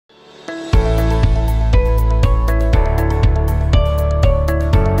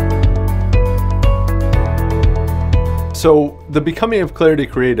So the becoming of Clarity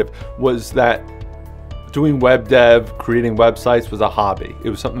Creative was that doing web dev, creating websites was a hobby. It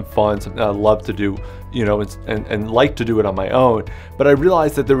was something fun, something I loved to do, you know, and like to do it on my own. But I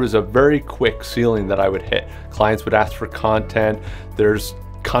realized that there was a very quick ceiling that I would hit. Clients would ask for content. There's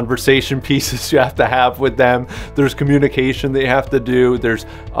conversation pieces you have to have with them. There's communication that you have to do. There's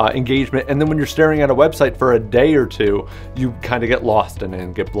engagement. And then when you're staring at a website for a day or two, you kind of get lost in it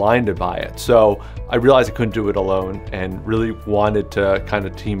and get blinded by it. So I realized I couldn't do it alone and really wanted to kind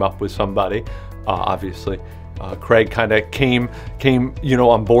of team up with somebody. Obviously, Craig kind of came, you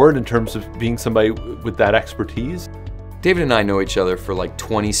know, on board in terms of being somebody with that expertise. David and I know each other for like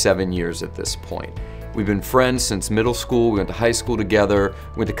 27 years at this point. We've been friends since middle school. We went to high school together,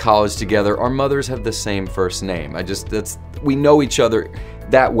 went to college together. Our mothers have the same first name. We know each other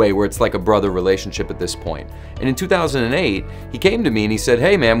that way, where it's like a brother relationship at this point. And in 2008, he came to me and he said,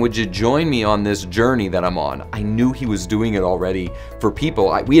 "Hey man, would you join me on this journey that I'm on?" I knew he was doing it already for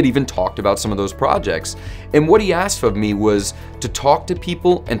people. We had even talked about some of those projects. And what he asked of me was to talk to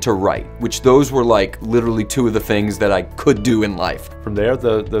people and to write, which those were like literally two of the things that I could do in life. From there,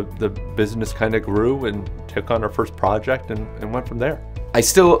 the business kind of grew and took on our first project and went from there. I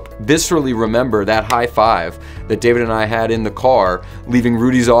still viscerally remember that high five that David and I had in the car leaving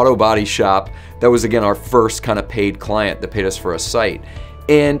Rudy's Auto Body Shop. That was, again, our first kind of paid client that paid us for a site.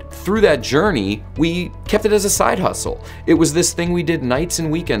 And through that journey, we kept it as a side hustle. It was this thing we did nights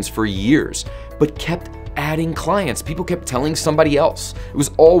and weekends for years, but kept adding clients. People kept telling somebody else. It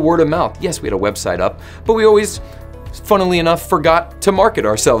was all word of mouth. Yes, we had a website up, but we always, funnily enough, forgot to market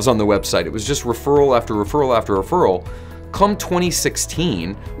ourselves on the website. It was just referral after referral after referral. Come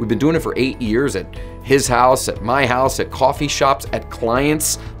 2016, we've been doing it for 8 years at his house, at my house, at coffee shops, at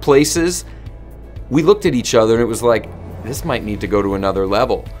clients' places. We looked at each other and it was like, this might need to go to another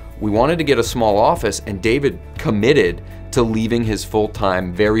level. We wanted to get a small office, and David committed to leaving his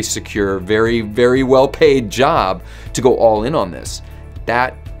full-time, very secure, very, very well-paid job to go all in on this.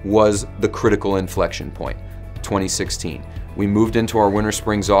 That was the critical inflection point, 2016. We moved into our Winter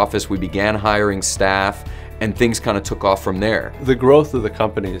Springs office, we began hiring staff, and things kind of took off from there. The growth of the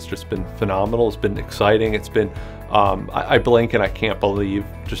company has just been phenomenal. It's been exciting. It's been, I blink and I can't believe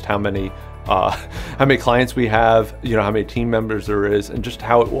just how many clients we have, you know, how many team members there is, and just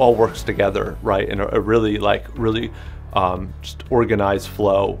how it all works together, right? In a really, just organized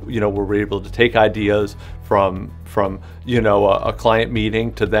flow, you know, where we're able to take ideas from you know, a client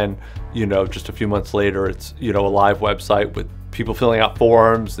meeting to then, you know, just a few months later, it's, you know, a live website with people filling out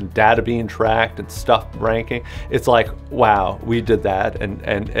forms and data being tracked and stuff ranking. It's like, wow, we did that.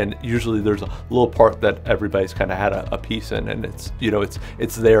 And usually there's a little part that everybody's kind of had a piece in, and it's, you know,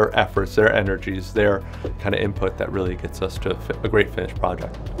 it's their efforts, their energies, their kind of input that really gets us to a great finished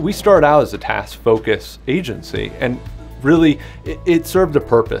project. We started out as a task focus agency, and really it served a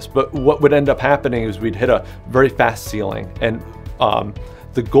purpose, but what would end up happening is we'd hit a very fast ceiling, and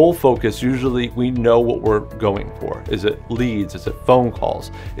the goal focus, usually we know what we're going for. Is it leads? Is it phone calls?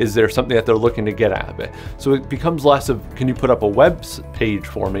 Is there something that they're looking to get out of it? So it becomes less of, can you put up a web page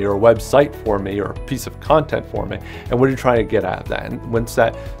for me, or a website for me, or a piece of content for me? And what are you trying to get out of that? And once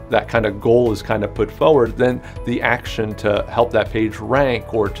that kind of goal is kind of put forward, then the action to help that page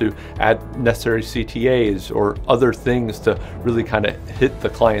rank, or to add necessary CTAs or other things to really kind of hit the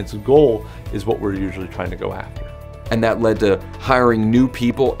client's goal, is what we're usually trying to go after. And that led to hiring new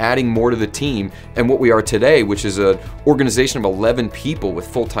people, adding more to the team, and what we are today, which is an organization of 11 people with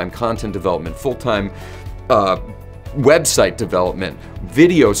full-time content development, full-time website development,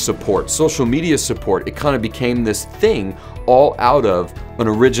 video support, social media support. It kind of became this thing all out of an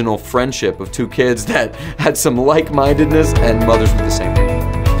original friendship of two kids that had some like-mindedness and mothers with the same